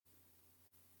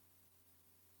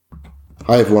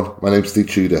Hi everyone, my name's Steve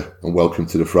Tudor and welcome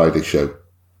to The Friday Show.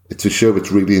 It's a show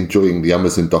that's really enjoying the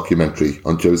Amazon documentary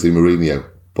on Jose Mourinho,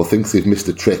 but thinks they've missed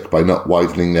a trick by not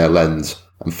widening their lens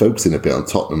and focusing a bit on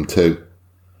Tottenham too.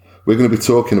 We're going to be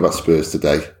talking about Spurs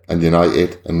today, and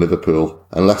United and Liverpool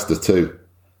and Leicester too,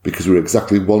 because we're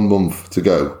exactly 1 month to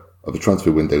go of the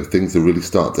transfer window. Things are really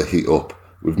starting to heat up,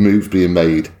 with moves being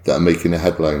made that are making the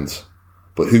headlines.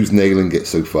 But who's nailing it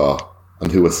so far,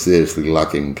 and who are seriously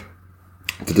lagging?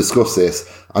 To discuss this,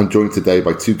 I'm joined today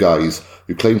by two guys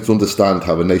who claim to understand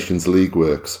how the nation's league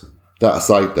works. That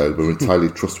aside though, we're entirely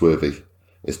trustworthy.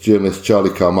 It's journalist Charlie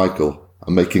Carmichael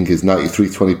and making his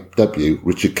 93-20 debut,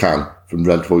 Richard Can from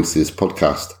Red Voices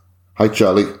podcast. Hi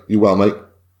Charlie, you well mate?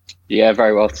 Yeah,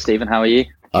 very well Stephen, how are you?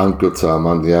 I'm good Tom,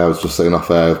 man. Yeah, I was just saying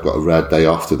off air, I've got a rare day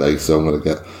off today, so I'm going to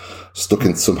get stuck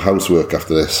into some housework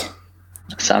after this.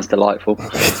 Sounds delightful.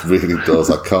 It really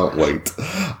does. I can't wait.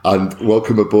 And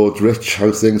welcome aboard, Rich.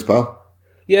 How's things, pal?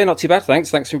 Yeah, not too bad, thanks.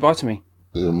 Thanks for inviting me.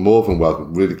 You're more than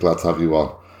welcome. Really glad to have you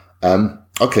on.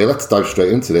 Okay, let's dive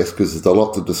straight into this because there's a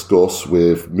lot to discuss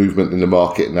with movement in the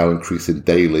market now increasing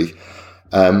daily.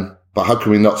 But how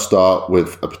can we not start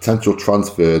with a potential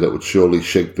transfer that would surely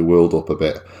shake the world up a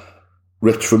bit?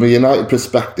 Rich, from a United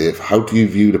perspective, how do you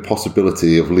view the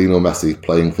possibility of Lionel Messi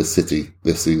playing for City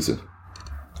this season?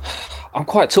 I'm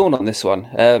quite torn on this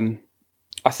one.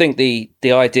 I think the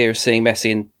idea of seeing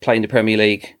Messi playing the Premier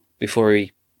League before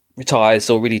he retires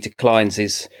or really declines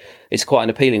is quite an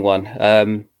appealing one.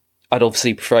 I'd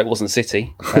obviously prefer it wasn't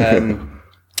City,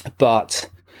 but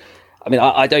I mean,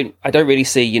 I don't really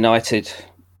see United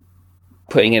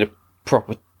putting in a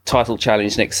proper title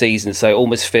challenge next season. So it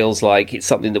almost feels like it's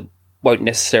something that won't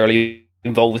necessarily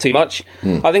involve too much.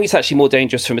 I think it's actually more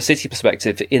dangerous from a City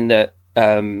perspective in that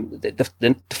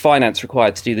the finance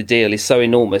required to do the deal is so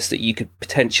enormous that you could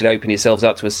potentially open yourselves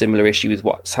up to a similar issue with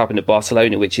what's happened at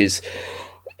Barcelona, which is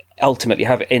ultimately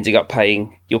ending up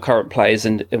paying your current players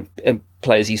and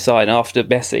players you sign after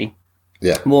Messi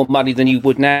more money than you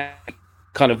would now.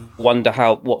 Kind of wonder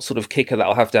what sort of kicker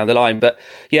that'll have down the line. But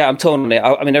yeah, I'm torn on it.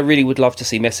 I mean, I really would love to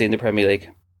see Messi in the Premier League.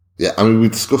 Yeah, I mean, we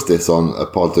discussed this on a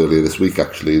pod earlier this week,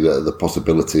 actually, the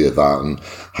possibility of that and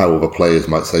how other players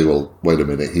might say, well, wait a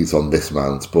minute, he's on this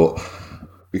mount. But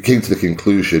we came to the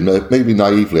conclusion, maybe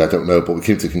naively, I don't know, but we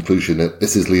came to the conclusion that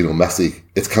this is Lionel Messi.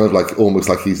 It's kind of like almost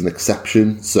like he's an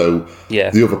exception. So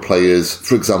the other players,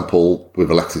 for example, with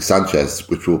Alexis Sanchez,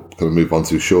 which we'll kind of move on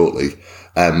to shortly,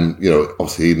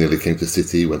 obviously he nearly came to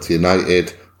City, went to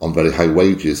United on very high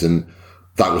wages. And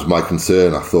that was my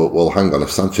concern. I thought, well, hang on, if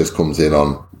Sanchez comes in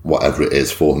on whatever it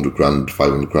is, 400 grand,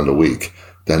 500 grand a week,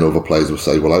 then other players will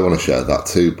say, well, I want to share that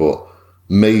too. But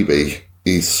maybe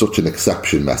he's such an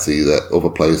exception, Messi, that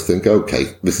other players think, okay,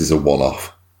 this is a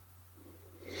one-off.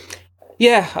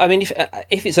 Yeah, I mean,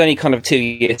 if it's only kind of 2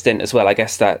 year stint as well, I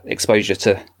guess that exposure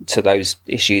to those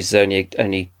issues is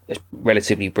only a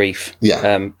relatively brief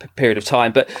period of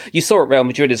time. But you saw at Real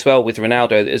Madrid as well with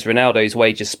Ronaldo. As Ronaldo's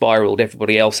wages spiraled,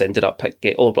 everybody else ended up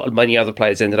many other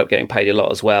players ended up getting paid a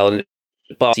lot as well. And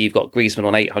but you've got Griezmann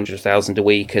on 800,000 a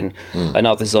week and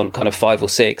others on kind of 5 or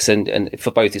 6, and for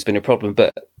both it's been a problem.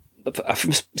 But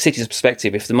from City's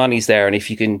perspective, if the money's there and if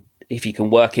you can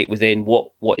work it within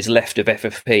what is left of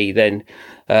FFP, then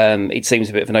it seems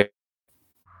a bit of a no.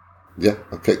 Yeah,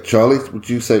 okay. Charlie, would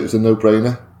you say it was a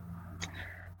no-brainer?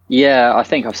 Yeah, I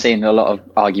think I've seen a lot of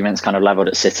arguments kind of levelled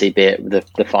at City, be it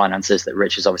the finances that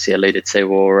Rich has obviously alluded to,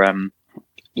 or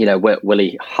will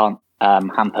he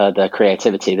hamper the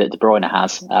creativity that De Bruyne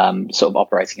has, sort of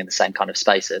operating in the same kind of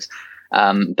spaces.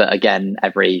 But again,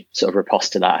 every sort of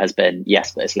riposte to that has been,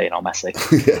 yes, but it's Lionel Messi.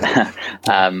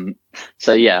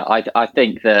 So yeah, I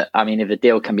think that, I mean, if a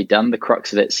deal can be done, the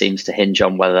crux of it seems to hinge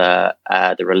on whether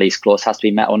the release clause has to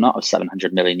be met or not of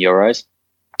 700 million euros.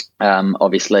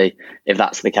 Obviously, if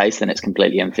that's the case, then it's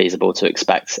completely unfeasible to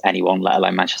expect anyone, let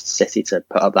alone Manchester City, to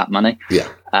put up that money.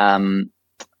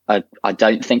 I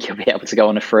don't think he'll be able to go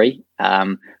on a free.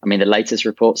 I mean, the latest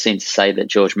reports seem to say that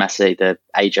George Messi, the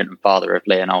agent and father of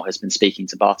Lionel, has been speaking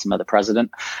to Bartomeu, the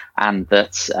president, and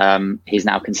that he's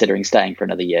now considering staying for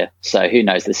another year. So who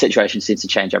knows? The situation seems to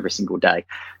change every single day.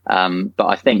 But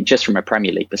I think just from a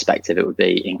Premier League perspective, it would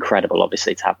be incredible,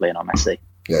 obviously, to have Lionel Messi.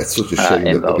 Yeah, it's such a shame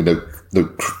that there'll be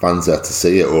no fans there to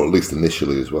see it, or at least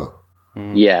initially as well.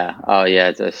 Yeah. Oh,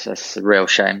 yeah. That's a real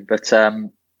shame. But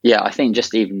yeah, I think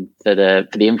just even for the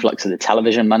influx of the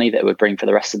television money that it would bring for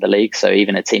the rest of the league. So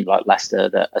even a team like Leicester,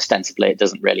 that ostensibly it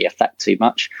doesn't really affect too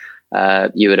much.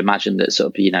 You would imagine that sort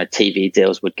of, TV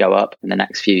deals would go up in the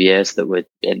next few years that would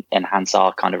enhance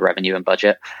our kind of revenue and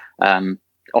budget.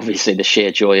 Obviously, the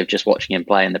sheer joy of just watching him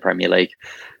play in the Premier League.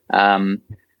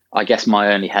 I guess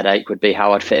my only headache would be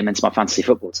how I'd fit him into my fantasy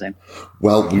football team.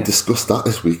 Well, we discussed that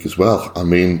this week as well. I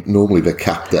mean, normally they're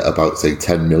capped at about, say,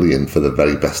 10 million for the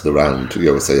very best around.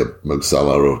 You know, say a Mo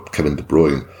Salah or Kevin De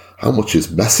Bruyne. How much is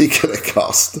Messi going to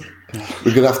cost?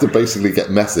 We're going to have to basically get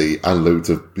Messi and loads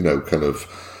of, you know, kind of,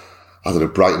 I don't know,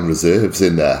 Brighton reserves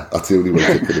in there. That's the only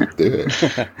way they could do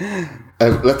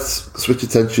it. Let's switch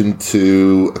attention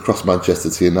to across Manchester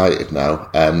to United now.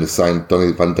 They signed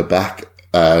Donny van der Beek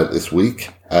this week.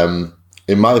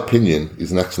 In my opinion,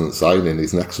 he's an excellent signing.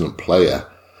 He's an excellent player.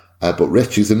 But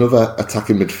Rich, he's another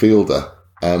attacking midfielder.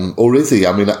 Or is he?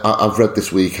 I mean, I've read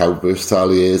this week how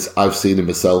versatile he is. I've seen him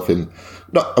myself in,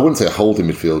 I wouldn't say a holding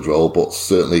midfield role, but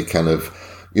certainly kind of,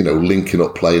 you know, linking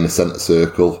up play in the centre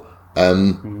circle.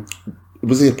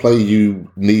 Was he a player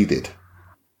you needed?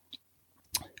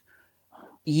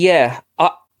 Yeah,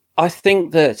 I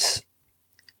think that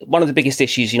one of the biggest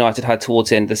issues United had towards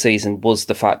the end of the season was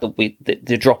the fact that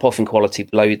the drop off in quality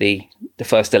below the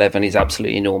first 11 is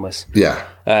absolutely enormous.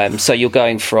 Yeah. So you're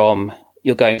going from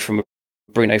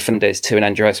Bruno Fernandes to an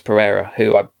Andreas Pereira,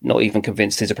 who I'm not even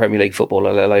convinced is a Premier League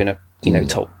footballer, let alone a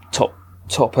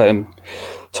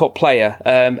top player.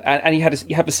 And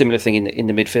you have a similar thing in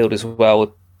the midfield as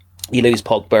well. You lose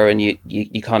Pogba, and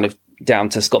you kind of down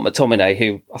to Scott McTominay,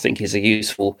 who I think is a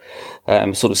useful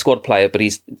sort of squad player, but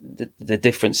he's the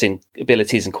difference in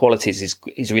abilities and qualities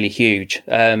is really huge.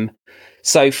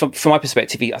 So from my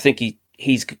perspective, I think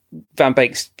he's Van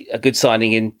Beek's a good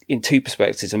signing in two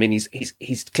perspectives. I mean,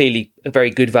 he's clearly a very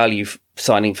good value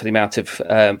signing for the amount of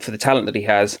for the talent that he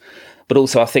has, but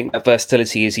also I think that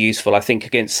versatility is useful. I think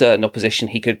against certain opposition,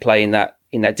 he could play in that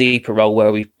deeper role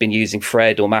where we've been using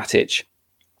Fred or Matic,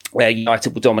 where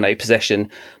United will dominate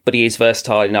possession, but he is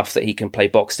versatile enough that he can play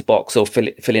box to box or fill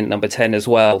in at number 10 as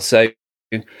well. So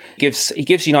he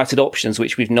gives United options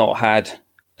which we've not had.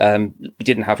 We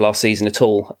didn't have last season at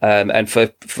all. And for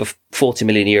 40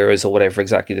 million euros or whatever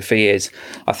exactly the fee is,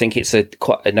 I think it's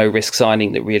quite a no risk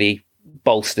signing that really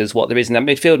bolsters what there is in that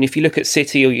midfield. And if you look at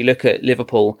City or you look at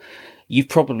Liverpool, you've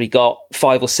probably got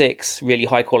 5 or 6 really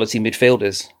high quality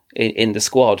midfielders in the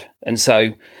squad. And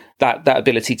so that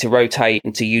ability to rotate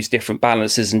and to use different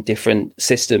balances and different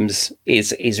systems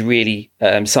is really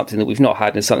something that we've not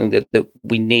had, and something that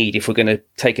we need if we're going to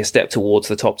take a step towards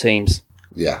the top teams.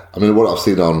 Yeah, I mean, what I've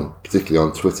seen particularly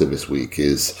on Twitter this week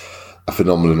is a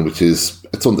phenomenon which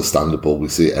it's understandable. We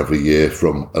see it every year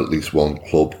from at least one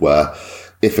club, where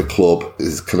if a club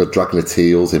is kind of dragging its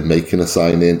heels in making a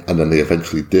signing and then they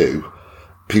eventually do,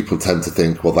 people tend to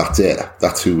think, well, that's it.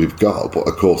 That's who we've got. But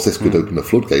of course, this could open the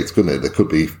floodgates, couldn't it? There could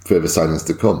be further signings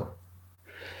to come.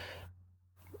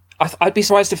 I'd be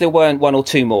surprised if there weren't one or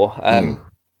two more.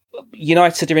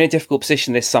 United are in a difficult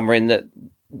position this summer in that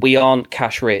we aren't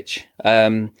cash rich.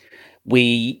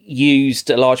 We used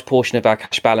a large portion of our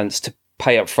cash balance to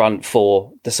pay up front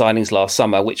for the signings last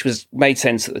summer, which made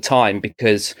sense at the time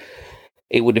because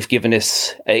it would have given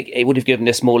us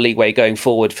more leeway going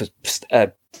forward for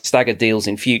staggered deals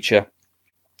in future.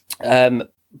 But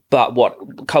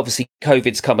obviously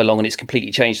COVID's come along and it's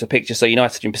completely changed the picture. So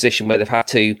United are in a position where they've had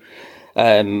to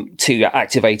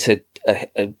activate a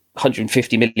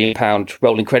 £150 million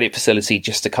rolling credit facility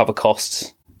just to cover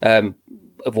costs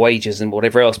of wages and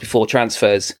whatever else before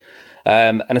transfers.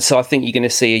 And so I think you're going to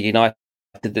see a United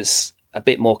that's a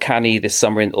bit more canny this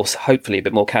summer, or hopefully a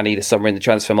bit more canny this summer in the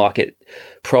transfer market.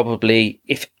 Probably,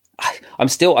 I'm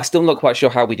still not quite sure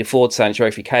how we'd afford Sancho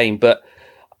if he came, but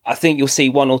I think you'll see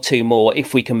one or two more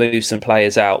if we can move some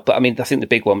players out. But I mean, I think the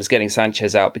big one was getting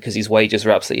Sanchez out because his wages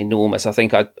are absolutely enormous. I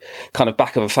think I kind of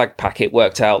back of a fag packet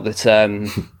worked out that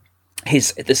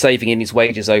the saving in his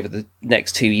wages over the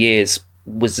next 2 years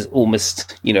was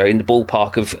almost, in the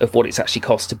ballpark of what it's actually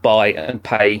cost to buy and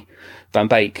pay Van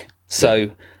Beek.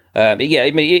 So, I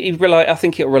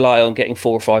think it'll rely on getting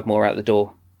 4 or 5 more out the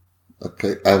door.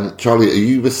 Okay. Charlie, are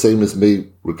you the same as me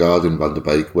regarding Van der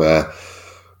Beek, where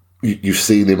you've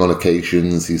seen him on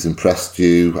occasions, he's impressed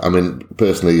you? I mean,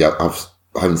 personally, I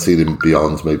haven't seen him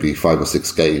beyond maybe 5 or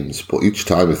 6 games, but each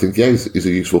time I think, he's a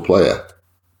useful player.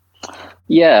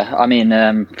 Yeah, I mean,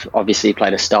 obviously he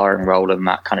played a starring role in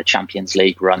that kind of Champions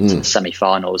League run to the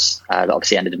semi-finals that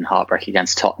obviously ended in heartbreak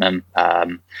against Tottenham.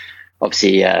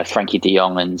 Obviously, Frankie de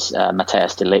Jong and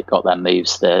Matthijs de Ligt got their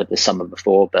moves the summer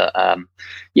before. But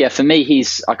for me,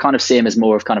 I kind of see him as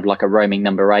more of kind of like a roaming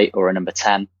number 8 or a number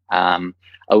 10. I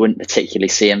wouldn't particularly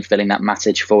see him filling that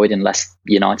Matic void unless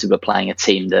United were playing a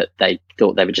team that they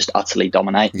thought they would just utterly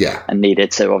dominate and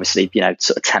needed to obviously,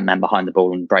 sort of 10 men behind the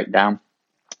ball and break down.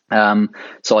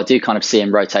 So I do kind of see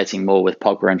him rotating more with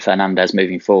Pogba and Fernandes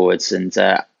moving forwards. And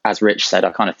as Rich said,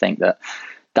 I kind of think that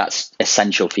that's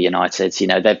essential for United.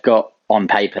 They've got on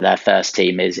paper, their first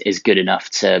team is good enough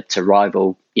to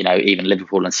rival, even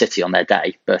Liverpool and City on their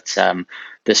day. But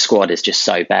the squad is just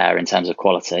so bare in terms of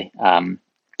quality.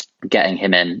 Getting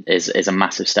him in is a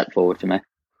massive step forward for me.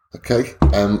 Okay.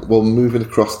 Well, moving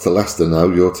across to Leicester now,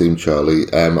 your team,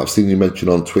 Charlie. I've seen you mention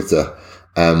on Twitter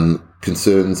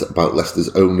concerns about Leicester's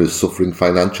owners suffering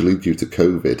financially due to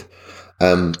COVID.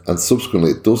 And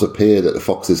subsequently, it does appear that the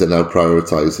Foxes are now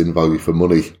prioritising value for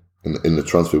money in the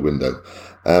transfer window.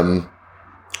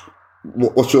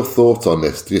 What's your thought on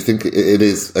this? Do you think it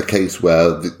is a case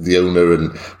where the owner,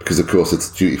 and because of course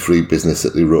it's a duty-free business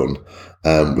that they run,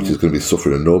 which is going to be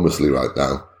suffering enormously right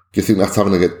now, do you think that's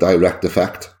having a direct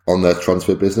effect on their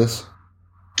transfer business?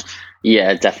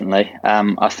 Yeah, definitely.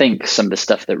 I think some of the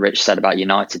stuff that Rich said about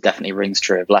United definitely rings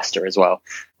true of Leicester as well.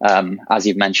 As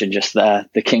you've mentioned just there,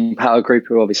 the King Power Group,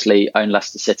 who obviously own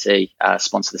Leicester City,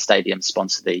 sponsor the stadium,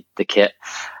 sponsor the kit.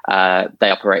 They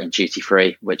operate in duty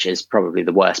free, which is probably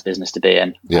the worst business to be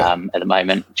in at the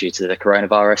moment due to the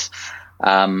coronavirus.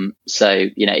 So,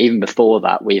 even before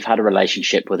that, we've had a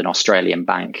relationship with an Australian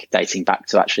bank dating back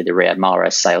to actually the Riyad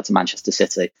Mahrez sale to Manchester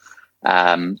City.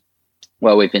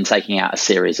 Well, we've been taking out a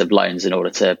series of loans in order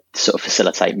to sort of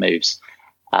facilitate moves.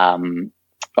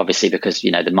 Obviously, because, the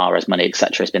Mahrez money,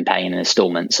 etc., has been paying in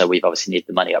installments. So we've obviously needed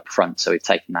the money up front. So we've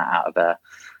taken that out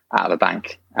of a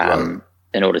bank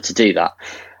in order to do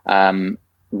that.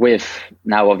 With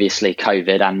now, obviously,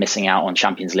 COVID and missing out on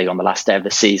Champions League on the last day of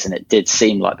the season, it did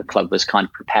seem like the club was kind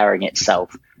of preparing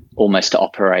itself almost to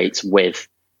operate with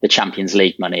the Champions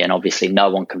League money. And obviously, no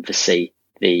one can foresee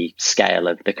the scale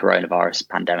of the coronavirus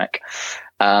pandemic.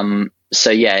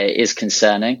 So yeah, it is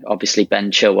concerning. Obviously,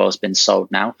 Ben Chilwell's been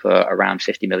sold now for around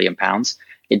 £50 million.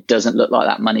 It doesn't look like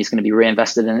that money is going to be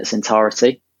reinvested in its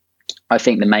entirety. I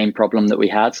think the main problem that we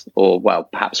had, or well,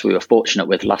 perhaps we were fortunate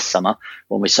with last summer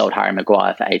when we sold Harry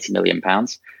Maguire for £80 million,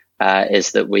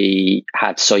 is that we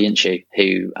had Soyuncu,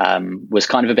 who was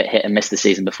kind of a bit hit and miss the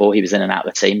season before. He was in and out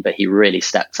of the team, but he really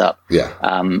stepped up. Yeah.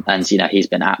 And he's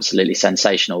been absolutely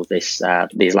sensational these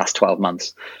last 12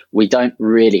 months. We don't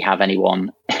really have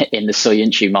anyone in the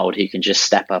Soyuncu mold who can just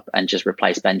step up and just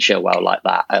replace Ben Chilwell like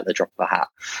that at the drop of a hat.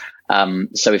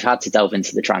 So we've had to delve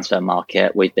into the transfer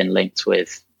market. We've been linked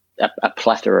with a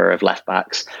plethora of left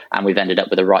backs, and we've ended up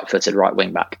with a right-footed right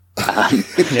wing back.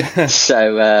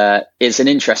 So it's an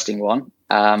interesting one.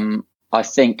 I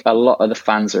think a lot of the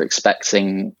fans are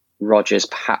expecting Rodgers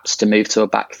perhaps to move to a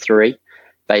back three,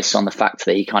 based on the fact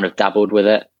that he kind of dabbled with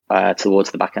it towards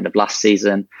the back end of last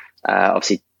season.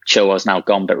 Obviously, Chilwell's now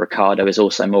gone, but Ricardo is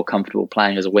also more comfortable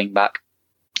playing as a wing back.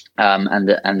 And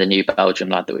the new Belgium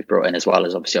lad that we've brought in as well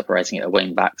is obviously operating at a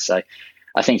wing back. So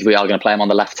I think if we are going to play him on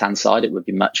the left-hand side, it would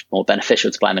be much more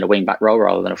beneficial to play him in a wing-back role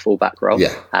rather than a full-back role.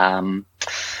 Yeah.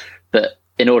 But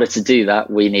in order to do that,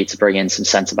 we need to bring in some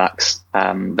centre-backs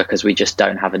because we just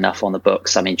don't have enough on the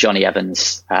books. I mean, Johnny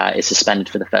Evans is suspended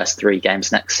for the first 3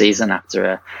 games next season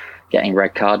after getting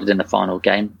red-carded in the final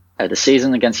game of the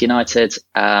season against United.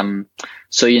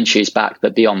 Soyuncu's back,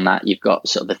 but beyond that, you've got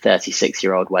sort of the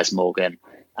 36-year-old Wes Morgan,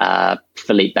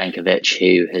 Philippe Benkovic,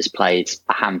 who has played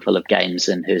a handful of games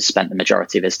and who's spent the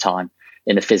majority of his time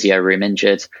in the physio room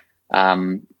injured.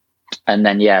 And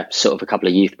then, sort of a couple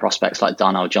of youth prospects like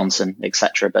Darnell Johnson,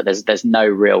 etc. But there's no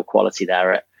real quality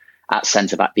there at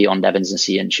centre-back beyond Evans and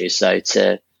Soyuncu.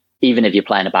 So even if you're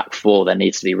playing a back 4, there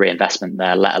needs to be reinvestment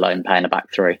there, let alone playing a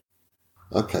back 3.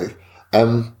 Okay.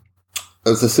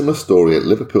 There's a similar story at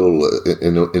Liverpool,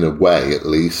 in a way at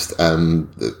least.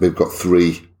 They've got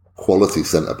 3 quality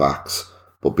centre-backs,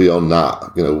 but beyond that,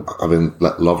 having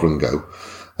let Lovren go,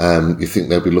 you think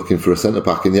they'll be looking for a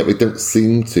centre-back, and yet we don't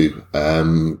seem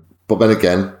to. But then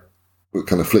again, the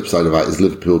kind of flip side of that is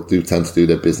Liverpool do tend to do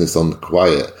their business on the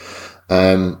quiet.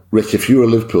 Rich, if you're a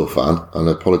Liverpool fan, and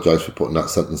I apologise for putting that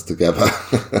sentence together,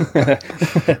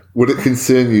 would it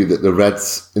concern you that the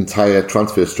Reds' entire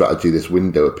transfer strategy this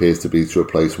window appears to be to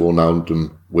replace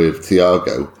Wijnaldum with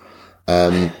Thiago?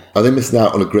 Are they missing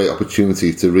out on a great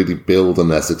opportunity to really build on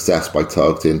their success by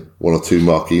targeting 1 or 2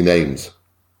 marquee names?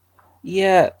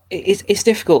 Yeah, it's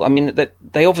difficult. I mean,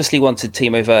 they obviously wanted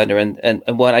Timo Werner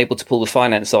and weren't able to pull the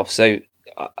finance off. So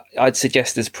I'd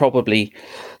suggest they've probably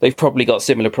got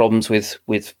similar problems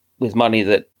with money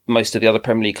that most of the other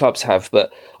Premier League clubs have.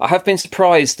 But I have been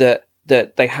surprised that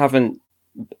they haven't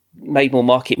made more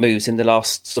market moves in the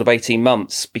last sort of 18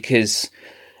 months, because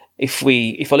if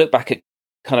I look back at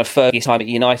kind of Fergie's time at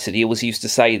United, he always used to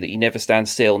say that you never stand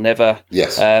still,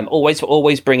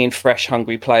 always bring in fresh,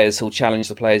 hungry players who'll challenge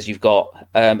the players you've got.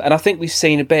 And I think we've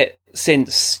seen a bit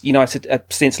since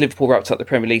Liverpool wrapped up the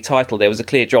Premier League title. There was a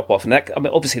clear drop off, and that, I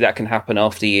mean, obviously that can happen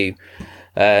after you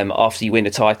after you win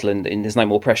a title and there's no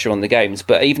more pressure on the games.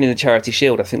 But even in the Charity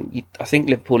Shield, I think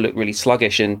Liverpool look really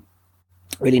sluggish and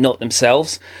really not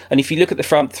themselves. And if you look at the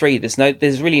front three,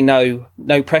 there's really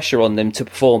no pressure on them to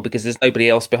perform because there's nobody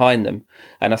else behind them.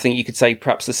 And I think you could say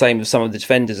perhaps the same of some of the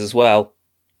defenders as well.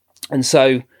 And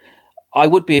so I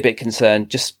would be a bit concerned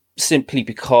just simply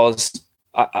because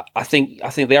I think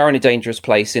they are in a dangerous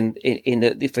place in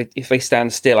that if they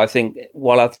stand still, I think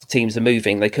while other teams are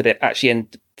moving, they could actually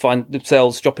find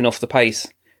themselves dropping off the pace.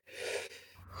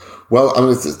 Well, I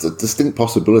mean, it's a distinct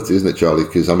possibility, isn't it, Charlie?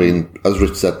 Because, I mean, as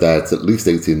Rich said there, it's at least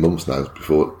 18 months now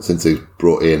since they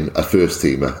brought in a first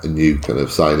teamer, a new kind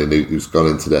of signing who's gone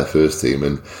into their first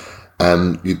team.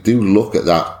 And you do look at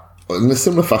that in a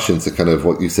similar fashion to kind of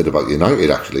what you said about United,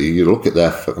 actually. You look at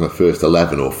their kind of first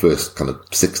 11 or first kind of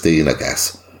 16, I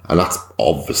guess, and that's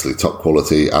obviously top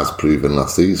quality as proven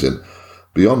last season.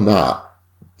 Beyond that,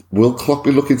 will Klopp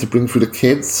be looking to bring through the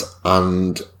kids?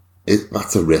 And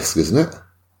that's a risk, isn't it?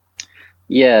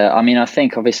 Yeah, I mean, I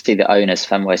think obviously the owners,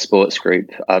 Fenway Sports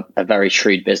Group, are very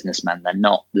shrewd businessmen. They're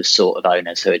not the sort of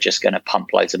owners who are just going to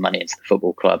pump loads of money into the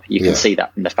football club. You can see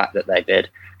that from the fact that they bid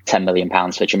 £10 million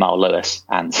for Jamal Lewis.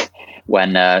 And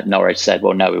when Norwich said,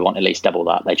 well, no, we want at least double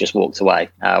that, they just walked away,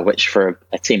 which for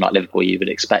a team like Liverpool, you would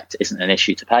expect isn't an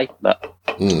issue to pay. But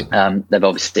they've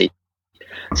obviously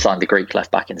signed the Greek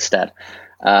left back instead.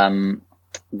 The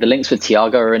links with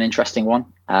Thiago are an interesting one.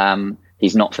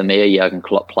 He's not, for me, a Jurgen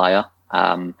Klopp player.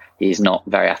 He's not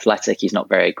very athletic. He's not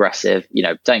very aggressive. You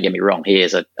know, don't get me wrong. He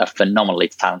is a phenomenally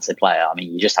talented player. I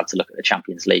mean, you just have to look at the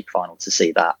Champions League final to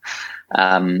see that.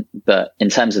 But in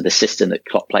terms of the system that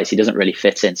Klopp plays, he doesn't really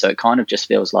fit in. So it kind of just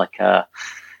feels like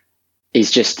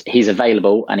he's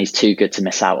available and he's too good to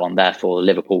miss out on. Therefore,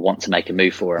 Liverpool want to make a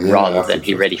move for him rather than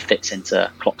he really fits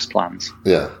into Klopp's plans.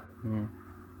 Yeah.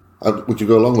 Would you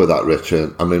go along with that,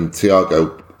 Richard? I mean,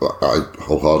 Thiago, I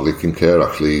wholeheartedly concur,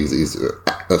 actually. He's an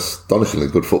astonishingly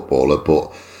good footballer,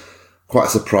 but quite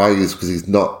surprised because he's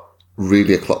not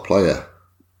really a Klopp player.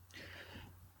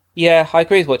 Yeah, I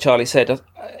agree with what Charlie said.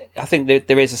 I think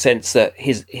there is a sense that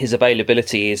his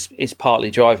availability is partly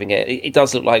driving it. It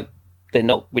does look like they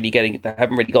haven't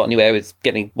really got anywhere with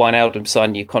getting Wijnaldum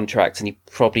signed a new contract, and he's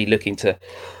probably looking to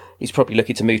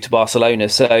move to Barcelona.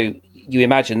 So you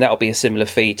imagine that'll be a similar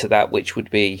fee to that which would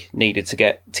be needed to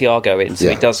get Thiago in. So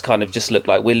it does kind of just look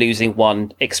like we're losing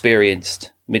one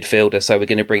experienced midfielder, so we're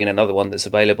going to bring in another one that's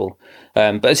available.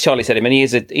 But as Charlie said, I mean, he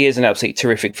is an absolutely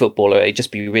terrific footballer. It'd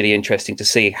just be really interesting to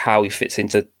see how he fits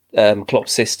into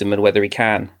Klopp's system and whether he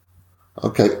can.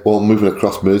 Okay, well, moving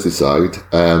across Merseyside,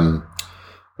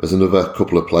 there's another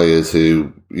couple of players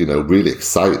who, you know, really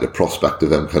excite the prospect of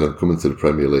them kind of coming to the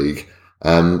Premier League.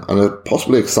 And a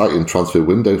possibly exciting transfer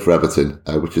window for Everton,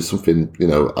 which is something, you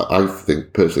know, I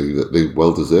think personally that they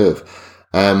well deserve.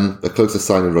 They're close to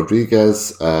signing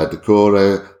Rodriguez,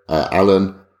 Decore,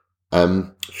 Allen.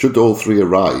 Should all three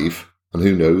arrive, and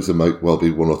who knows, there might well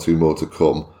be one or two more to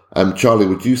come. Charlie,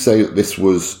 would you say that this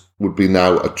would be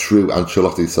now a true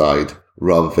Ancelotti side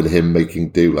rather than him making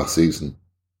do last season?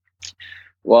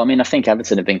 Well, I mean, I think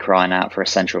Everton have been crying out for a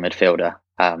central midfielder.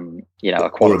 You know, a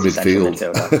quality central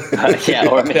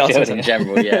midfielder. Or a midfielder in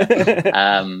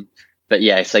general, but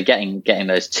yeah, so getting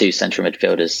those two central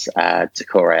midfielders,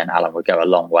 Decore and Allen, would go a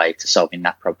long way to solving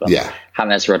that problem. Yeah.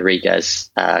 James Rodriguez,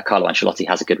 Carlo Ancelotti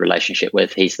has a good relationship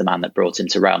with. He's the man that brought him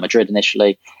to Real Madrid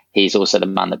initially. He's also the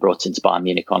man that brought him to Bayern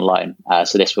Munich on loan.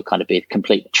 So this would kind of be a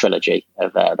complete trilogy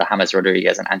of the James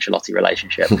Rodriguez and Ancelotti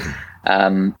relationship.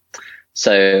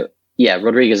 Yeah,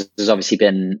 Rodriguez has obviously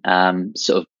been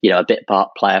sort of, you know, a bit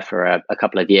part player for a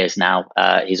couple of years now.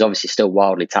 He's obviously still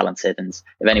wildly talented, and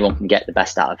if anyone can get the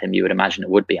best out of him, you would imagine it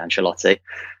would be Ancelotti.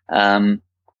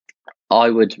 I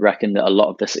would reckon that a lot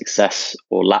of the success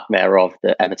or lack thereof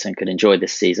that Everton could enjoy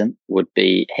this season would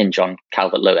be hinge on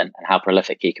Calvert-Lewin and how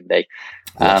prolific he can be.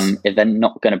 Yes. If they're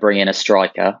not going to bring in a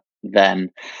striker,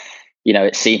 then, you know,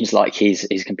 it seems like he's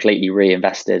completely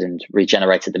reinvested and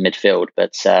regenerated the midfield.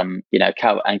 But, you know,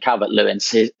 Calvert-Lewin's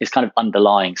his kind of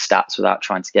underlying stats, without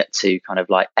trying to get too kind of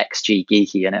like XG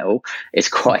geeky in it all, is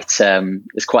quite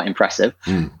impressive.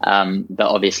 But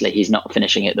obviously he's not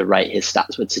finishing at the rate his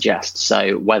stats would suggest.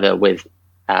 So whether with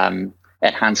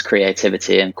enhanced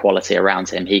creativity and quality around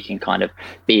him, he can kind of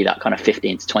be that kind of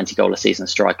 15 to 20 goal a season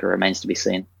striker remains to be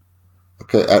seen.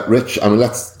 Okay, Rich, I mean,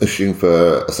 let's assume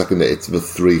for a second that it's the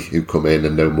three who come in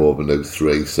and no more than those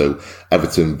three. So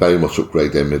Everton very much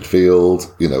upgrade their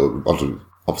midfield. You know,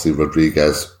 obviously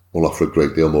Rodriguez will offer a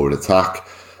great deal more in attack.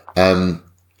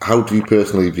 How do you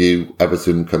personally view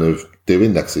Everton kind of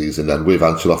doing next season then, with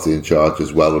Ancelotti in charge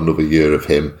as well, another year of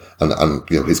him and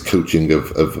you know, his coaching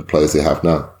of the players they have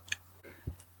now?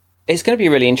 It's going to be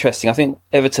really interesting. I think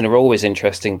Everton are always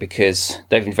interesting because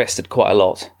they've invested quite a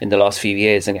lot in the last few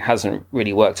years and it hasn't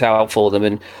really worked out for them.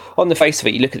 And on the face of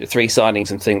it, you look at the 3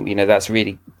 signings and think, that's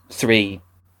really 3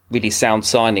 really sound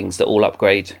signings that all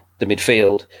upgrade the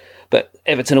midfield. But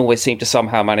Everton always seem to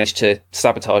somehow manage to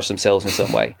sabotage themselves in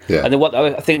some way. Yeah. And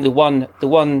I think the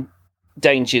one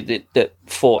danger that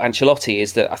for Ancelotti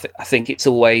is that I think it's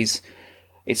always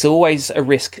a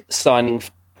risk signing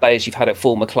players you've had at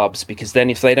former clubs, because then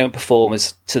if they don't perform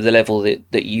as to the level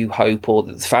that you hope or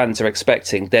that the fans are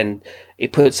expecting, then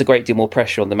it puts a great deal more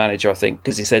pressure on the manager, I think,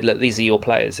 because he said, look, these are your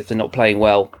players. If they're not playing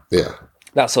well,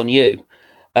 that's on you.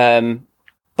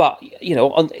 But,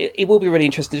 it will be really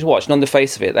interesting to watch. And on the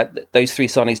face of it, those 3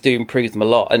 signings do improve them a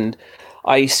lot. And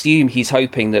I assume he's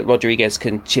hoping that Rodriguez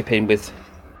can chip in with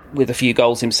a few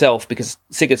goals himself, because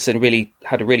Sigurdsson really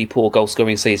had a really poor goal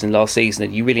scoring season last season,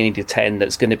 and you really need a 10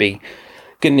 that's going to be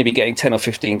getting 10 or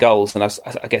 15 goals, and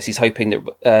I guess he's hoping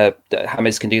that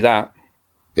James can do that.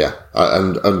 Yeah,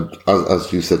 and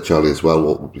as you said, Charlie, as well,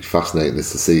 what would be fascinating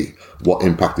is to see what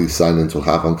impact these signings will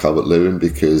have on Calvert-Lewin,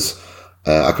 because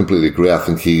I completely agree. I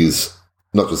think he's,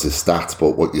 not just his stats,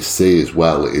 but what you see as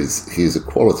well is he's a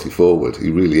quality forward. He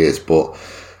really is, but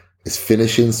his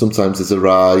finishing sometimes is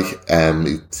awry.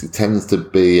 He tends to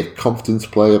be a confidence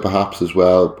player perhaps as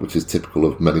well, which is typical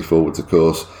of many forwards, of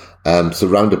course.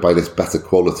 Surrounded by this better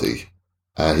quality,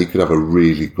 he could have a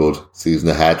really good season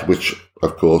ahead, which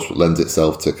of course lends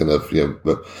itself to kind of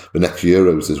the next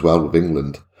Euros as well with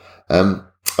England.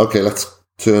 Okay, let's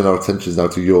turn our attentions now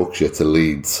to Yorkshire, to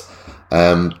Leeds.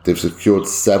 They've secured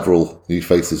several new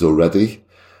faces already.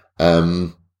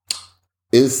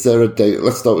 Is there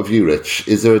let's start with you, Rich.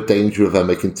 Is there a danger of them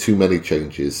making too many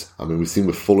changes? I mean, we've seen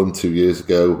with Fulham 2 years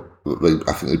ago,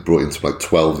 I think they brought in like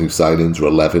 12 new signings or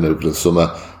 11 over the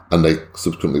summer, and they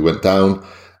subsequently went down.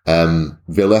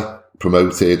 Villa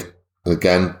promoted, and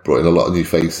again, brought in a lot of new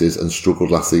faces and struggled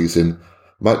last season.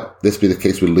 Might this be the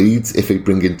case with Leeds if they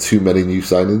bring in too many new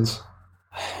signings?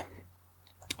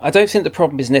 I don't think the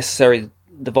problem is necessarily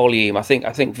the volume. I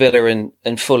think Villa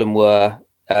and Fulham were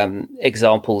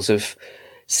examples of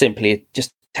simply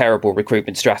just terrible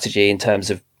recruitment strategy in terms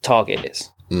of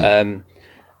targets. I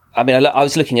mean, I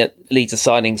was looking at Leeds'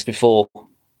 signings before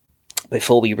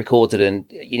we recorded, and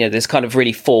there's kind of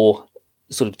really 4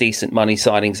 sort of decent money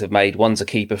signings have made. One's a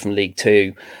keeper from League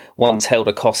Two. One's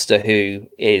Helder Costa, who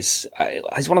is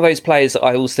one of those players that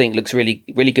I always think looks really,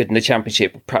 really good in the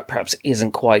Championship. Perhaps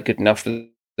isn't quite good enough for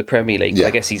the Premier League. Yeah.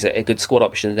 I guess he's a good squad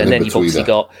option. And then you've obviously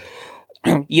got.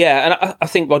 Yeah, and I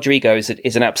think Rodrigo is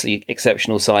an absolutely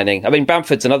exceptional signing. I mean,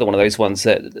 Bamford's another one of those ones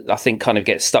that I think kind of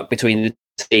gets stuck between the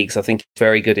leagues. I think he's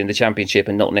very good in the Championship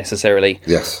and not necessarily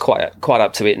quite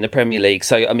up to it in the Premier League.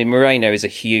 So, I mean, Moreno is a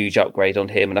huge upgrade on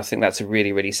him, and I think that's a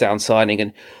really, really sound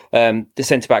signing. And the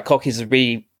centre-back Koch is a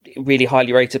really, really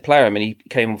highly rated player. I mean, he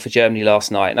came on for Germany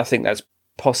last night, and I think that's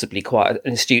possibly quite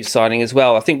an astute signing as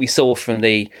well. I think we saw from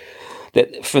the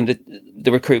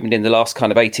recruitment in the last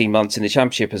kind of 18 months in the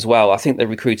Championship as well, I think they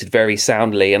recruited very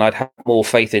soundly, and I'd have more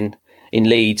faith in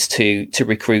Leeds to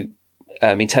recruit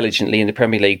intelligently in the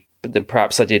Premier League than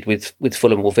perhaps I did with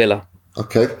Fulham or Villa.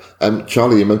 Okay.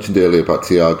 Charlie, you mentioned earlier about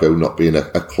Thiago not being a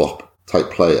Klopp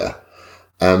type player.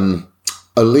 Are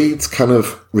Leeds kind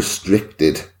of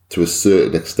restricted to a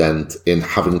certain extent in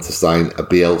having to sign a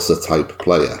Bielsa type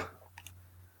player?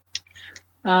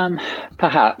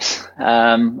 Perhaps.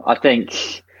 I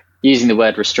think using the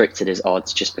word restricted is odd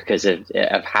just because of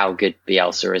how good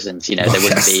Bielsa is, and they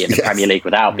wouldn't be in the Premier League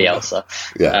without Bielsa.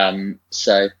 Yeah.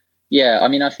 So yeah, I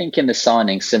mean, I think in the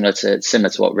signings, similar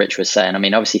to what Rich was saying, I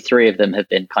mean, obviously 3 of them have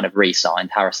been kind of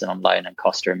re-signed: Harrison on loan and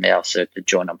Costa and Bielsa to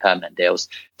join on permanent deals.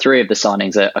 3 of the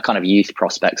signings are kind of youth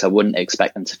prospects. I wouldn't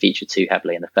expect them to feature too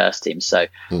heavily in the first team. So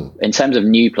in terms of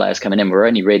new players coming in, we're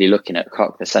only really looking at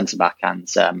Koch, the centre-back, and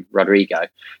Rodrigo.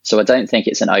 So I don't think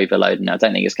it's an overload, and I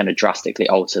don't think it's going to drastically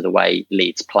alter the way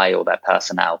Leeds play or their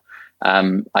personnel.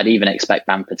 I'd even expect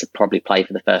Bamford to probably play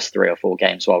for the first 3 or 4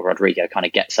 games while Rodrigo kind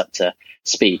of gets up to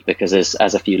speed, because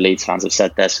as a few Leeds fans have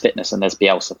said, there's fitness and there's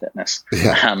Bielsa fitness.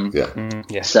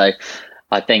 So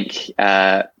I think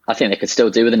they could still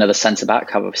do with another centre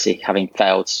back, obviously having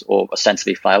failed or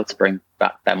ostensibly failed to bring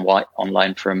back Ben White on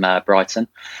loan from Brighton.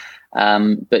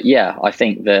 But yeah, I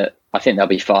think they'll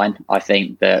be fine. I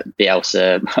think that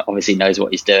Bielsa obviously knows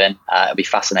what he's doing. It'll be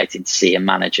fascinating to see him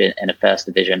manage it in a first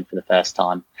division for the first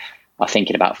time, I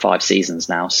think, in about 5 seasons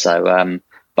now. So,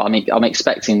 but I mean, I'm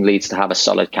expecting Leeds to have a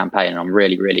solid campaign, and I'm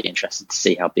really, really interested to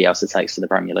see how Bielsa takes to the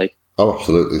Premier League. Oh,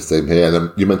 absolutely, same here.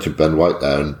 And you mentioned Ben White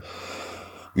there, and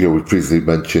We previously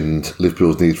mentioned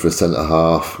Liverpool's need for a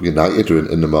centre-half. United are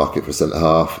in the market for a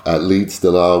centre-half. Leeds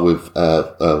still are with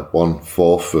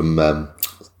 1/4 from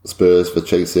Spurs for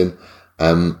chasing.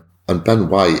 And Ben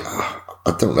White,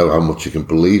 I don't know how much you can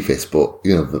believe this, but,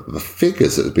 the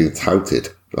figures that have been touted,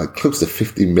 like close to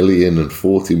 50 million and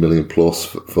 40 million plus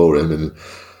for him. And,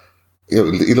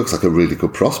 he looks like a really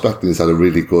good prospect and he's had a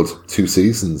really good 2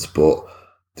 seasons. But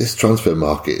this transfer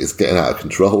market is getting out of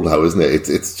control now, isn't it?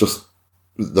 It's just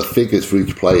the figures for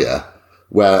each player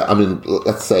where,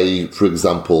 let's say, for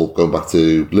example, going back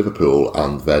to Liverpool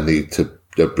and their need to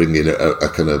bring in a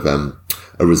kind of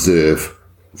a reserve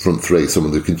front three,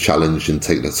 someone who can challenge and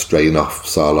take the strain off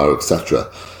Salah, etc.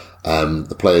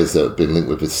 The players that have been linked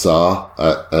with Sarr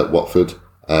at Watford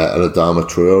and Adama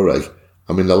Traore.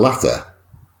 The latter,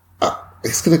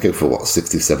 it's going to go for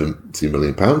 60, 70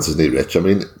 million pounds, isn't it, Rich?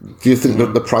 Do you think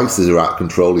that the prices are out of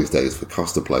control these days for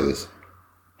Costa players?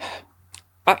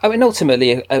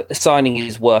 Ultimately, a signing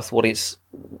is worth what it's.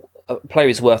 A player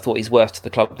is worth what he's worth to the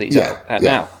club that he's at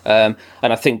now. And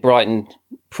I think Brighton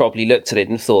probably looked at it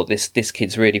and thought, this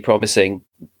kid's really promising.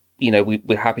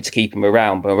 We're happy to keep him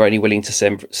around, but we're only willing to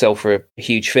sell for a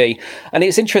huge fee. And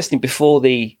it's interesting, before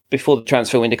the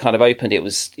transfer window kind of opened, it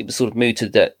was sort of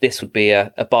mooted that this would be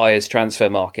a buyer's transfer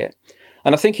market.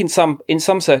 And I think in some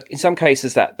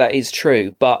cases that is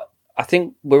true, but I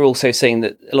think we're also seeing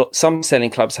that some selling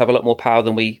clubs have a lot more power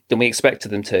than we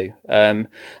expected them to. And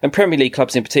Premier League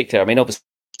clubs in particular, obviously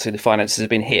the finances have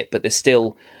been hit, but they're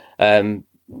still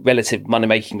relative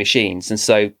money-making machines. And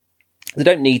so they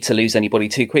don't need to lose anybody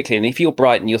too quickly. And if you're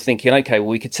Brighton, you're thinking, okay, well,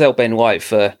 we could sell Ben White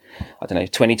for,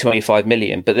 20-25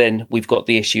 million, but then we've got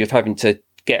the issue of having to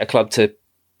get a club to,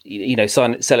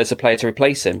 sell us a player to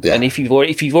replace him. Yeah. And if you've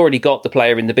already got the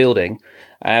player in the building,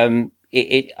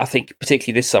 I think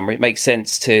particularly this summer, it makes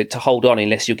sense to hold on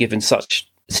unless you're given such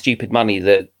stupid money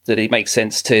that it makes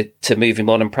sense to move him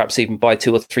on and perhaps even buy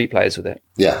 2 or 3 players with it.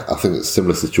 Yeah, I think it's a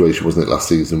similar situation, wasn't it, last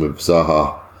season with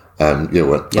Zaha?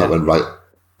 That went right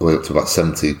way up to about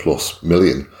 70 plus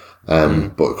million.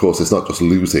 But of course, it's not just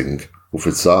losing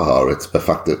Wilfried Zaha, it's the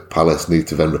fact that Palace need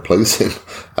to then replace him,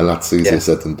 and that's easier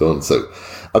said than done. So,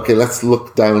 okay, let's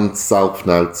look down south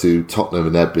now to Tottenham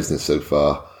and their business so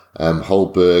far.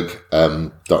 Holberg,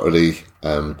 Doherty,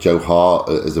 Joe Hart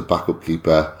as a backup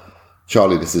keeper.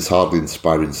 Charlie, this is hardly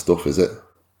inspiring stuff, is it?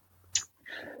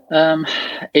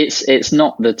 It's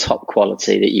not the top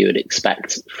quality that you would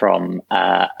expect from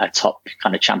a top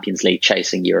kind of Champions League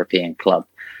chasing European club.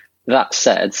 That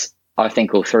said, I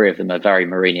think all 3 of them are very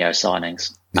Mourinho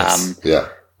signings. Yes.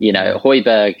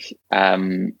 Højbjerg,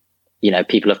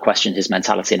 people have questioned his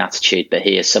mentality and attitude, but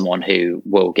he is someone who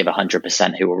will give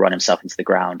 100%, who will run himself into the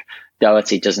ground.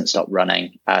 Doherty doesn't stop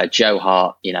running. Joe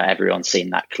Hart, everyone's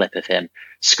seen that clip of him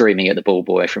screaming at the ball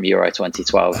boy from Euro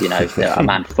 2012, a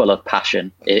man full of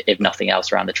passion, if nothing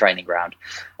else, around the training ground.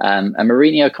 And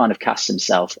Mourinho kind of casts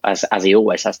himself, as he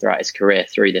always has throughout his career,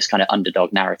 through this kind of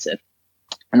underdog narrative.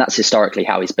 And that's historically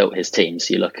how he's built his teams.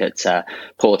 You look at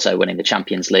Porto winning the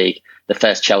Champions League, the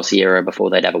first Chelsea era before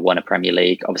they'd ever won a Premier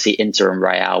League, obviously Inter and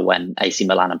Real when AC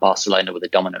Milan and Barcelona were the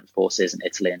dominant forces, in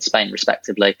Italy and Spain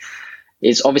respectively.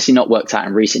 It's obviously not worked out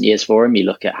in recent years for him. You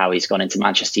look at how he's gone into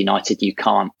Manchester United. You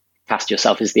can't cast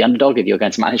yourself as the underdog if you're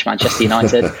going to manage Manchester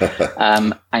United.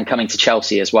 And coming to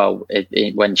Chelsea as well,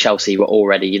 when Chelsea were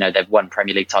already, they've won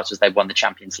Premier League titles, they've won the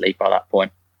Champions League by that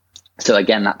point. So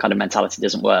again, that kind of mentality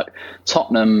doesn't work.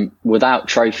 Tottenham, without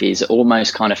trophies, it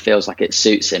almost kind of feels like it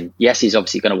suits him. Yes, he's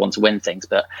obviously going to want to win things,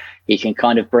 but he can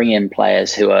kind of bring in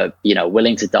players who are,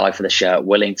 willing to die for the shirt,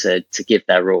 willing to give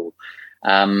their all.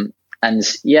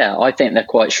 I think they're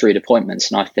quite shrewd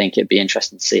appointments, and I think it'd be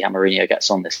interesting to see how Mourinho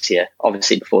gets on this year,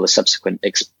 obviously before the subsequent,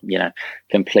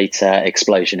 complete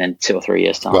explosion in 2 or 3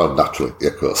 years' time. Well, naturally,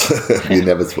 of course.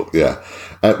 Inevitable, yeah.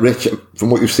 Rich, from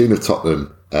what you've seen of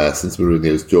Tottenham since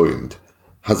Mourinho's joined,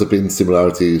 has there been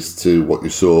similarities to what you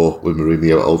saw with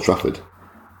Mourinho at Old Trafford?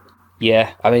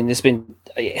 Yeah, there's been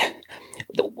a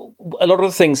lot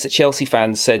of the things that Chelsea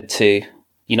fans said to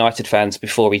United fans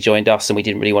before he joined us, and we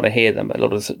didn't really want to hear them. A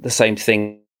lot of the same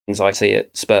things I see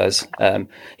at Spurs.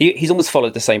 He's almost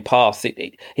followed the same path.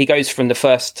 He goes from the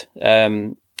first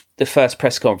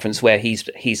press conference where he's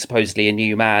supposedly a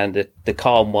new man, the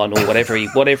calm one, or whatever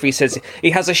he says.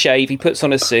 He has a shave, he puts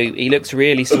on a suit, he looks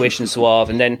really swish and suave,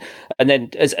 and then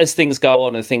as things go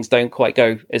on and things don't quite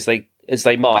go as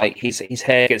they might, his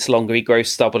hair gets longer, he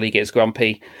grows stubborn, he gets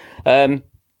grumpy.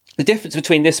 The difference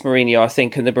between this Mourinho, I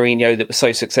think, and the Mourinho that was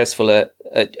so successful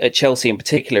at Chelsea in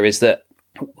particular is that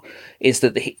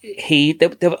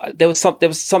there was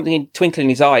something twinkling in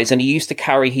his eyes, and he used to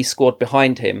carry his squad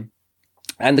behind him,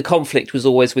 and the conflict was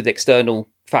always with external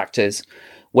factors.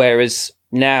 Whereas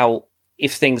now,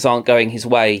 if things aren't going his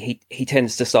way, he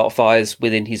tends to start fires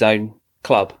within his own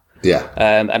club. Yeah.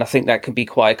 And I think that can be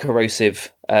quite a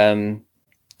corrosive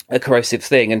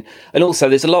thing. And also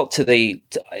there's a lot to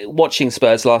watching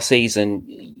Spurs last season.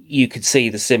 You could see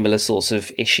the similar sorts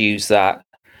of issues that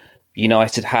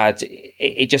United had.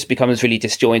 It just becomes really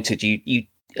disjointed. You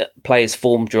players'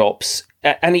 form drops,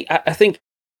 and I think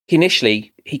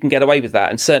initially he can get away with that,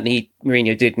 and certainly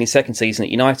Mourinho did in his second season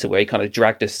at United, where he kind of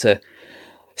dragged us to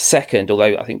second.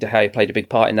 Although I think De Gea played a big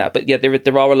part in that. But yeah,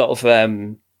 there are a lot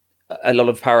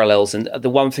of parallels, and the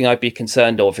one thing I'd be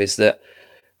concerned of is that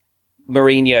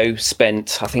Mourinho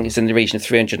spent, I think it's in the region of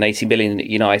 380 million at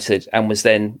United, and was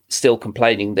then still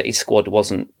complaining that his squad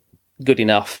wasn't good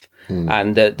enough.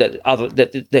 And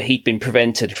that he'd been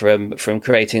prevented from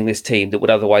creating this team that would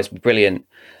otherwise be brilliant.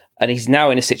 And he's now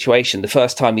in a situation, the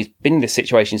first time he's been in this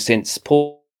situation since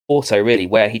Porto, really,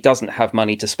 where he doesn't have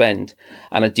money to spend.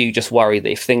 And I do just worry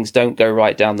that if things don't go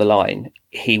right down the line,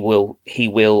 he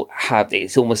will have,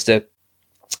 it's almost a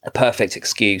perfect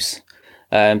excuse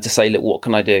to say, look, what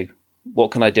can I do?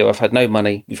 What can I do? I've had no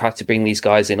money. We've had to bring these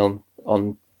guys in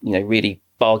on really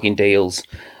bargain deals.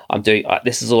 I'm doing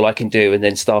this is all I can do, and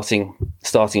then starting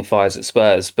fires at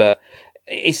Spurs. But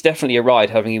it's definitely a ride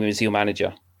having him as your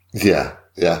manager. Yeah.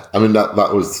 I mean, that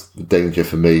was the danger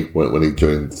for me when he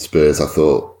joined Spurs. I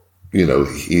thought,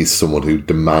 he's someone who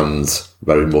demands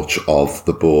very much of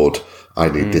the board. I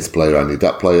need this player, I need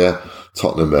that player.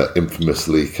 Tottenham are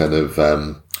infamously kind of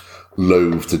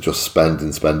loath to just spend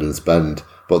and spend and spend.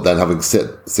 But then having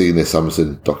seen this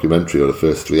Amazon documentary, or the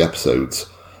first 3 episodes,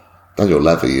 Daniel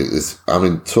Levy is,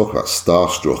 talk about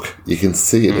starstruck. You can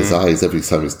see in his eyes every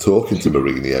time he's talking to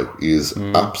Mourinho. He is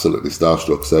absolutely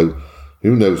starstruck. So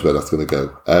who knows where that's going to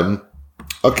go.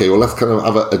 Okay, well, let's kind of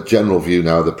have a general view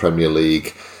now of the Premier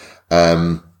League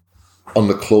on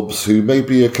the clubs who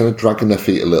maybe are kind of dragging their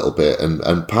feet a little bit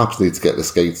and perhaps need to get the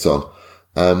skates on.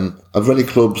 Are there any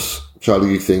clubs,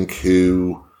 Charlie, you think,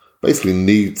 who basically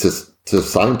need to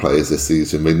sign players this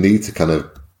season? We need to kind of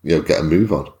get a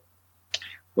move on.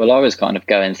 Well, I was kind of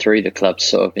going through the clubs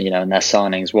sort of, and their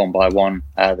signings one by one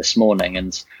this morning,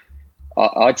 and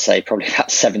I'd say probably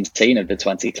about 17 of the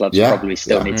 20 clubs probably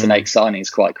still need to make signings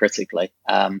quite critically.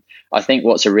 I think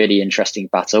what's a really interesting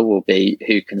battle will be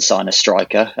who can sign a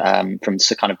striker from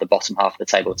kind of the bottom half of the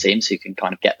table teams who can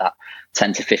kind of get that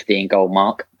 10 to 15 goal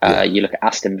mark. You look at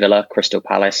Aston Villa, Crystal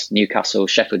Palace, Newcastle,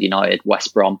 Sheffield United,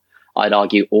 West Brom. I'd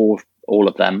argue all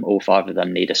of them, all 5 of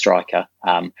them need a striker.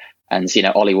 And,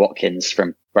 Ollie Watkins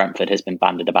from Brentford has been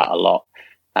bandied about a lot.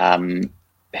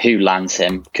 Who lands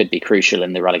him could be crucial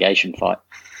in the relegation fight.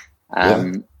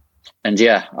 And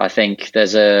I think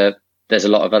there's a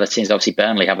lot of other teams. Obviously,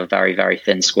 Burnley have a very, very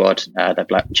thin squad.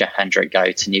 They've let Jeff Hendrick go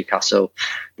to Newcastle.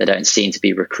 They don't seem to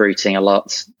be recruiting a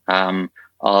lot.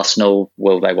 Arsenal,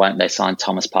 won't they sign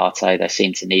Thomas Partey? They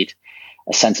seem to need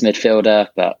a centre midfielder,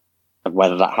 but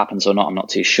whether that happens or not, I'm not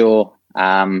too sure.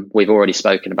 We've already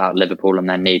spoken about Liverpool and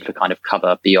their need for kind of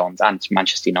cover beyond, and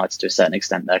Manchester United to a certain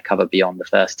extent, their cover beyond the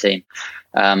first team.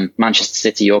 Manchester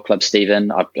City, your club,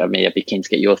 Stephen, I'd be keen to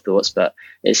get your thoughts, but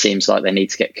it seems like they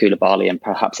need to get Koulibaly and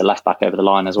perhaps a left back over the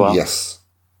line as well. Yes.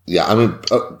 Yeah,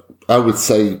 I would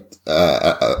say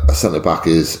a centre back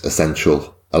is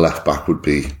essential. A left back would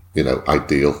be,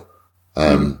 ideal.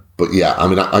 But yeah,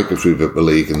 I go through the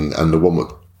league and the one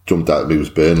that jumped out at me was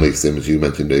Burnley, same as you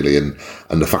mentioned really, and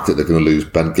the fact that they're going to lose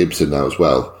Ben Gibson now as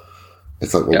well.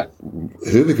 It's like,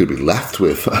 who are they going to be left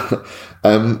with?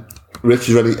 Rich,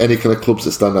 is there any kind of clubs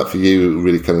that stand out for you who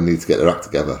really kind of need to get their act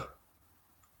together?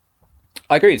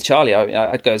 I agree with Charlie.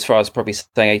 I'd go as far as probably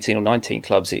saying 18 or 19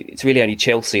 clubs. It's really only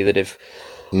Chelsea that have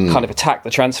kind of attacked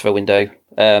the transfer window,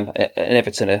 and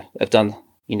Everton have done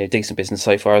decent business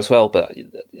so far as well. But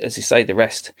as you say, the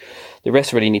rest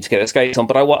really need to get their skates on.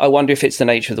 But I wonder if it's the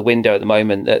nature of the window at the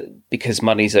moment that because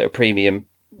money's at a premium,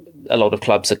 a lot of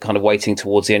clubs are kind of waiting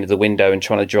towards the end of the window and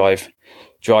trying to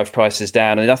drive prices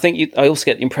down. And I think I also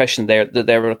get the impression that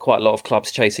there are quite a lot of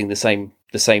clubs chasing the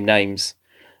same names,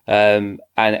 and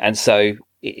so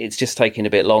it's just taking a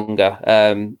bit longer.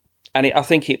 And I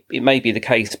think it may be the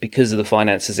case because of the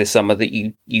finances this summer that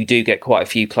you do get quite a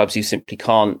few clubs who simply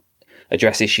can't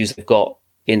address issues they've got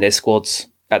in their squads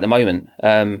at the moment.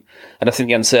 And I think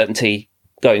the uncertainty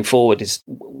going forward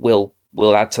will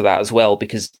add to that as well,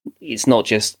 because it's not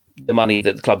just the money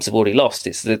that the clubs have already lost.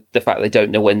 It's the fact they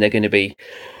don't know when they're going to be,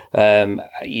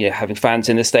 having fans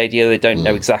in the stadium. They don't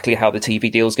know exactly how the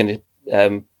TV deal is going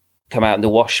to come out in the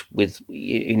wash with,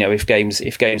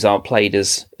 if games aren't played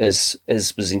as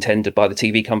was intended by the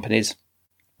TV companies.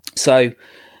 So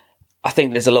I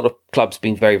think there's a lot of clubs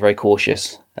being very, very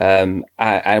cautious, and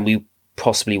we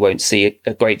possibly won't see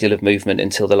a great deal of movement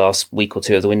until the last week or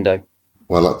two of the window.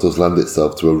 Well, that does lend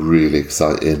itself to a really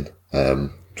exciting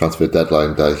transfer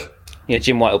deadline day. Yeah,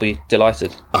 Jim White will be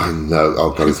delighted. I know.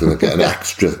 Oh, God, he's going to get an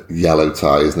extra yellow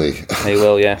tie, isn't he? He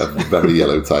will, yeah. A very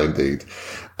yellow tie indeed.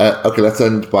 Okay, let's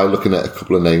end by looking at a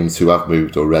couple of names who have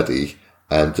moved already.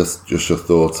 Just your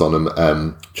thoughts on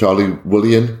them. Charlie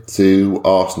Willian to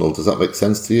Arsenal. Does that make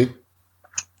sense to you?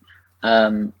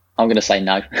 I'm going to say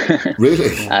no.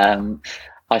 Really?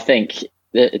 I think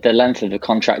the length of the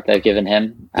contract they've given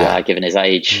him, given his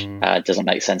age, doesn't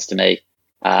make sense to me.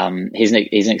 He's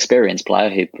an experienced player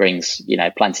who brings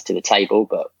plenty to the table,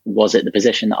 but was it the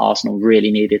position that Arsenal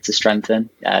really needed to strengthen,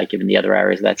 given the other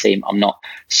areas of their team? I'm not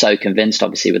so convinced.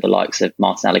 Obviously, with the likes of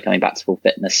Martinelli coming back to full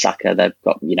fitness, Saka, they've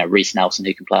got Reece Nelson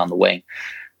who can play on the wing.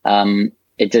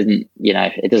 It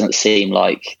doesn't seem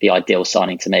like the ideal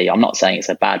signing to me. I'm not saying it's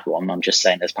a bad one. I'm just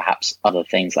saying there's perhaps other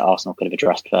things that Arsenal could have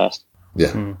addressed first.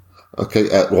 Yeah. Okay.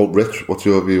 Well, Rich, what's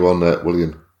your view on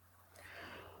Willian?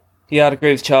 Yeah, I'd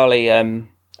agree with Charlie.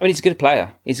 He's a good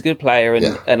player. He's a good player,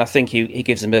 and I think he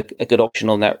gives them a good option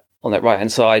on that right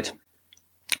hand side.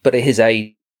 But at his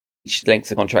age,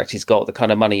 length of contract he's got, the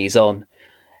kind of money he's on,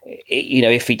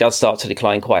 if he does start to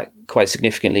decline quite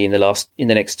significantly in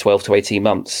the next 12 to 18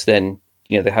 months, then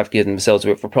they have given themselves a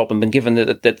bit of a problem. And given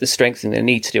the strengthening they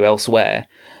need to do elsewhere,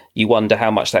 you wonder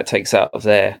how much that takes out of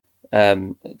their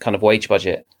kind of wage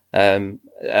budget.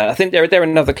 I think they're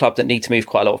another club that need to move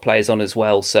quite a lot of players on as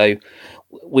well. So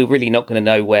we're really not going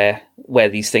to know where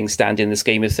these things stand in the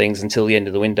scheme of things until the end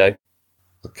of the window.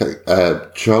 Okay,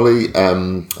 Charlie,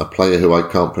 a player who I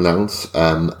can't pronounce,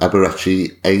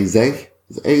 Eberechi Eze.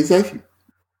 Is it Eze?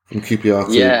 From QPR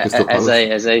to Crystal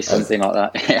Palace? Eze, something like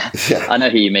that. Yeah, I know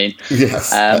who you mean.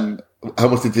 Yes. How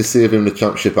much did you see of him in the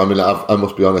Championship? I mean, I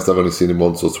must be honest, I've only seen him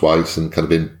once or twice and kind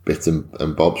of in bits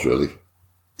and bobs, really.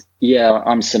 Yeah,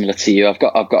 I'm similar to you. I've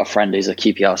got a friend who's a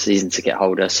QPR season ticket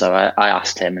holder, so I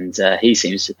asked him, and he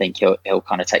seems to think he'll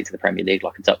kind of take to the Premier League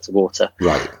like a duck to water.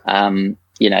 Right.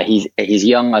 He's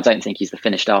young. I don't think he's the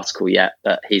finished article yet,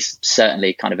 but he's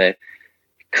certainly kind of a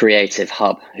creative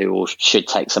hub who should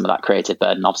take some of that creative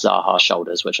burden off Zaha's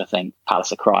shoulders, which I think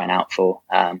Palace are crying out for.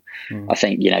 I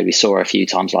think we saw a few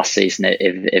times last season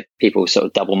if people sort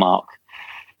of double mark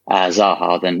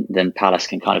Zaha, then Palace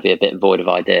can kind of be a bit void of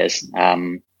ideas.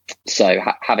 So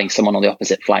having someone on the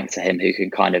opposite flank to him who can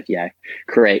kind of,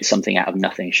 create something out of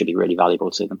nothing should be really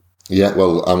valuable to them. Yeah,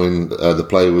 well, I mean, the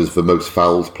player was the most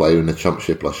fouled player in the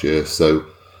Championship last year. So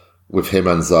with him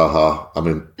and Zaha, I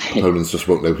mean, opponents just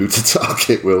won't know who to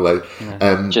target, will they?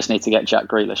 Yeah. Just need to get Jack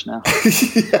Grealish now.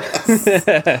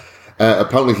 Yes.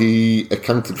 Apparently he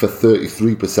accounted for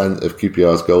 33% of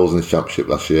QPR's goals in the Championship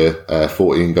last year,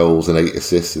 14 goals and 8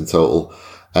 assists in total.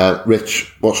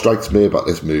 Rich, what strikes me about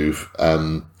this move,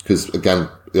 because again,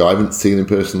 I haven't seen him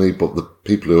personally, but the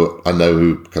people who I know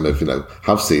who kind of,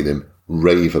 have seen him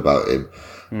rave about him.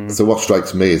 So what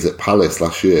strikes me is that Palace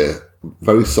last year,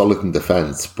 very solid in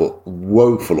defence, but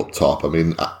woeful up top. I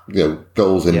mean,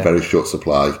 goals in very short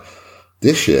supply.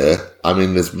 This year, I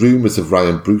mean, there's rumours of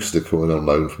Ryan Brewster coming on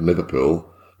loan from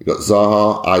Liverpool. You've got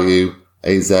Zaha, Ayew,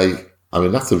 Eze. I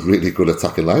mean, that's a really good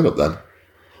attacking lineup then.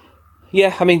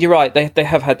 Yeah, I mean, you're right. They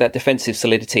have had that defensive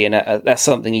solidity, and that's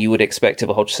something you would expect of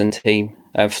a Hodgson team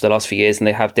for the last few years, and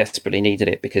they have desperately needed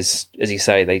it because, as you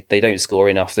say, they don't score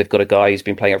enough. They've got a guy who's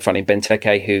been playing up front in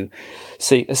Benteke who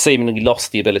seemingly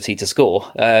lost the ability to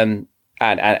score. And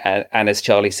as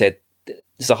Charlie said,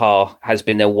 Zaha has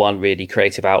been their one really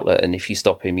creative outlet, and if you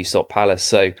stop him, you stop Palace.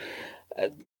 So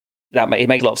it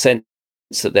makes a lot of sense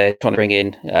that they're trying to bring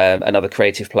in another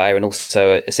creative player and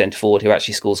also a centre forward who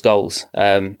actually scores goals.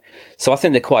 So I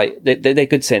think they're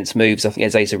good sense moves. I think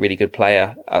Eze's a really good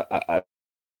player.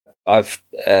 I've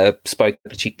spoken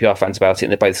to QPR fans about it,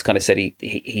 and they both kind of said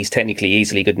he's technically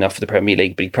easily good enough for the Premier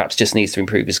League, but he perhaps just needs to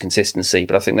improve his consistency.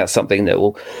 But I think that's something that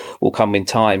will come in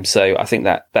time. So I think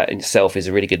that in itself is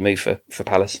a really good move for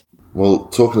Palace. Well,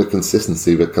 talking of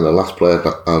consistency, the kind of last player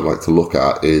that I'd like to look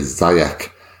at is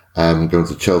Ziyech. Going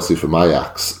to Chelsea from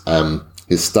Ajax.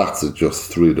 His stats are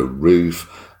just through the roof,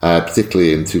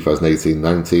 particularly in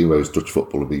 2018-19, where he was Dutch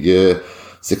Footballer of the Year,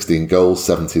 16 goals,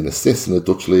 17 assists in the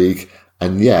Dutch League.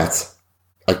 And yet,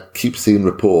 I keep seeing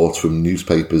reports from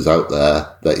newspapers out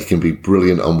there that he can be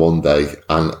brilliant on one day,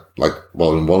 and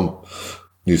in one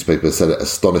newspaper said it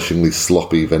astonishingly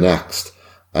sloppy the next.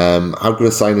 How good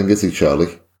a signing is he,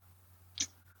 Charlie?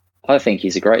 I think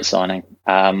he's a great signing.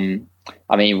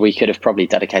 I mean, we could have probably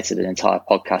dedicated an entire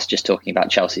podcast just talking about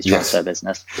Chelsea's transfer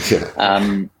business.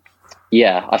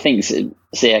 Yeah. I think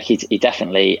Ziyech, he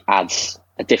definitely adds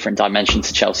a different dimension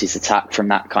to Chelsea's attack from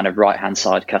that kind of right-hand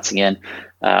side cutting in.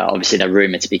 Obviously, they're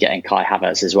rumoured to be getting Kai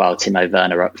Havertz as well, Timo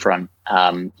Werner up front.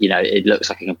 It looks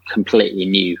like a completely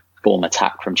new form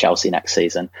attack from Chelsea next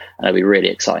season, and it'll be really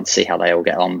exciting to see how they all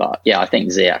get on. But yeah, I think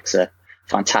Ziyech's a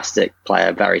fantastic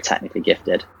player, very technically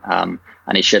gifted, and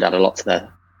he should add a lot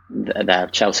to their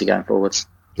Chelsea going forwards.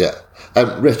 Yeah.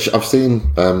 Rich, I've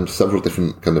seen several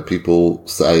different kind of people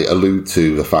allude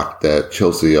to the fact that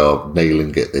Chelsea are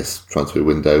nailing it this transfer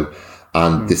window,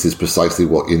 and this is precisely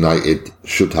what United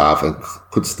should have and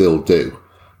could still do.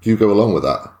 Do you go along with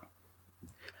that?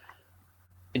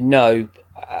 No.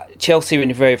 Chelsea are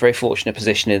in a very, very fortunate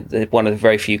position. They're one of the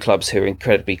very few clubs who are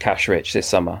incredibly cash rich this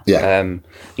summer. Yeah.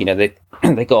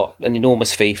 They got an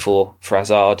enormous fee for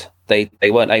Hazard. They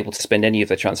weren't able to spend any of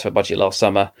their transfer budget last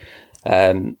summer.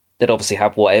 They'd obviously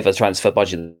have whatever transfer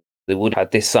budget they would have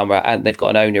had this summer, and they've got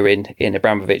an owner in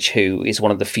Abramovich who is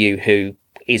one of the few who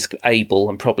is able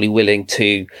and probably willing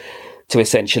to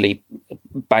essentially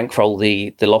bankroll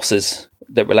the losses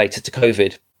that related to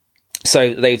COVID.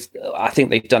 So I think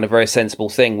they've done a very sensible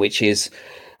thing, which is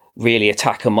really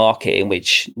attack a market in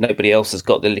which nobody else has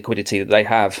got the liquidity that they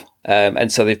have.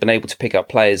 And so they've been able to pick up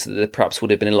players that perhaps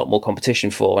would have been a lot more competition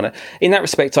for. And in that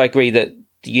respect, I agree that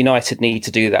United need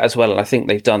to do that as well. And I think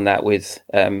they've done that with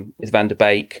Van der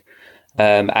Beek.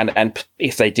 And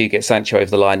if they do get Sancho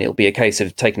over the line, it'll be a case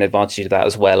of taking advantage of that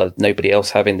as well, of nobody else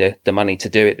having the money to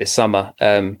do it this summer.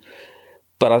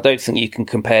 But I don't think you can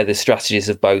compare the strategies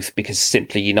of both, because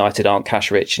simply United aren't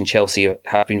cash rich and Chelsea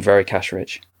have been very cash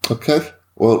rich. Okay.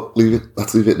 Well,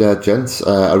 let's leave it there, gents.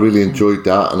 I really enjoyed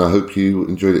that, and I hope you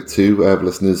enjoyed it too,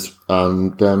 listeners.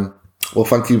 And,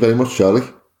 thank you very much, Charlie.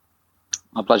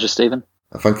 My pleasure, Stephen.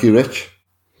 Thank you, Rich.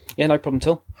 Yeah, no problem at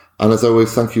all. And as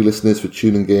always, thank you, listeners, for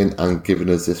tuning in and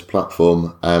giving us this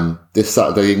platform. This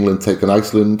Saturday, England take on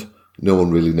Iceland. No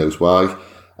one really knows why.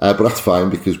 But that's fine,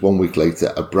 because 1 week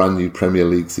later, a brand new Premier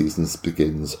League season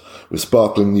begins with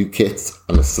sparkling new kits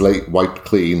and a slate wiped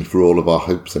clean for all of our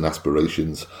hopes and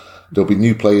aspirations. There'll be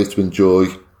new players to enjoy,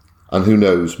 and who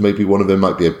knows, maybe one of them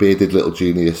might be a bearded little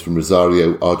genius from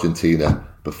Rosario, Argentina,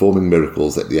 performing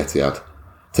miracles at the Etihad.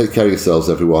 Take care of yourselves,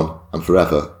 everyone, and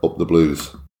forever up the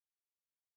Blues.